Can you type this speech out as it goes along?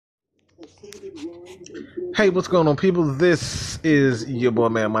Hey, what's going on, people? This is your boy,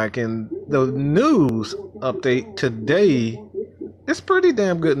 man, Mike, and the news update today is pretty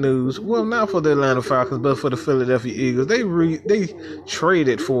damn good news. Well, not for the Atlanta Falcons, but for the Philadelphia Eagles. They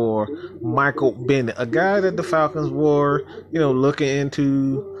traded for Michael Bennett, a guy that the Falcons were, looking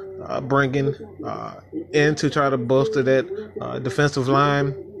into bringing in to try to bolster that defensive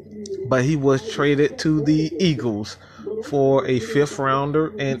line, but he was traded to the Eagles for a fifth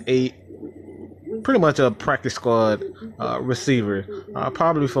rounder and pretty much a practice squad receiver,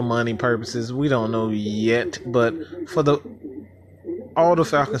 probably for money purposes. We don't know yet, but for all the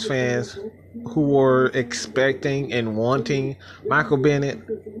Falcons fans who were expecting and wanting Michael Bennett,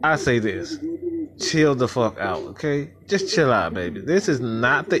 I say this: chill the fuck out, okay? Just chill out, baby. This is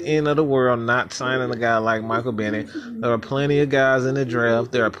not the end of the world. Not signing a guy like Michael Bennett. There are plenty of guys in the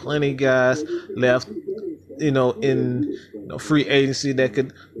draft. There are plenty of guys left, in free agency that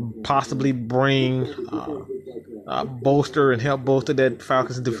could possibly bring bolster and help bolster that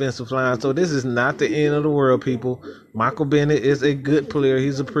Falcons defensive line. So this is not the end of the world, people. Michael Bennett is a good player.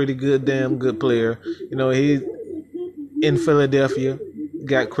 He's a pretty damn good player. He's in Philadelphia.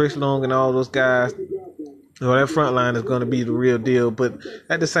 Got Chris Long and all those guys. That front line is going to be the real deal. But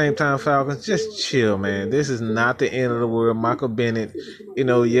at the same time, Falcons, just chill, man. This is not the end of the world. Michael Bennett,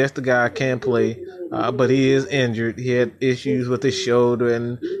 yes, the guy can play, but he is injured. He had issues with his shoulder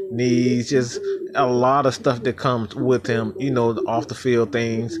and knees, just a lot of stuff that comes with him, off the field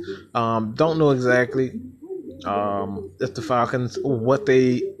things. Don't know exactly if the Falcons, what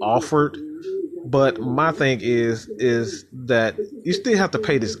they offered. But my thing is that you still have to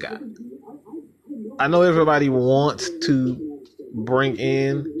pay this guy. I know everybody wants to bring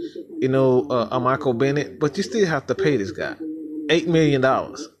in, a Michael Bennett, but you still have to pay this guy $8 million.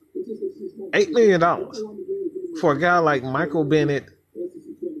 $8 million for a guy like Michael Bennett,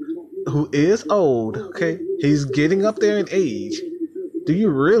 who is old, okay? He's getting up there in age. Do you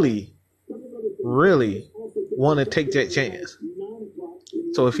really want to take that chance?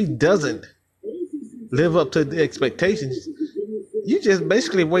 So if he doesn't live up to the expectations, you just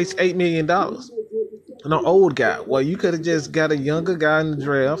basically waste $8 million. An old guy. Well, you could have just got a younger guy in the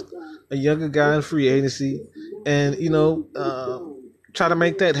draft, a younger guy in free agency, and try to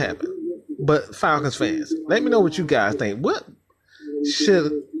make that happen. But Falcons fans, let me know what you guys think.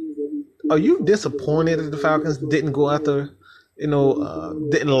 Are you disappointed that the Falcons didn't go after,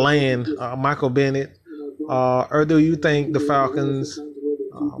 didn't land Michael Bennett, or do you think the Falcons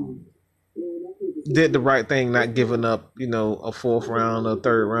did the right thing, not giving up, a fourth round or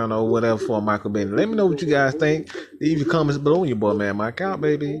third round or whatever for Michael Bennett? Let me know what you guys think. Leave your comments below. Your boy, man, Mike out,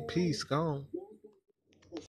 baby. Peace. Gone.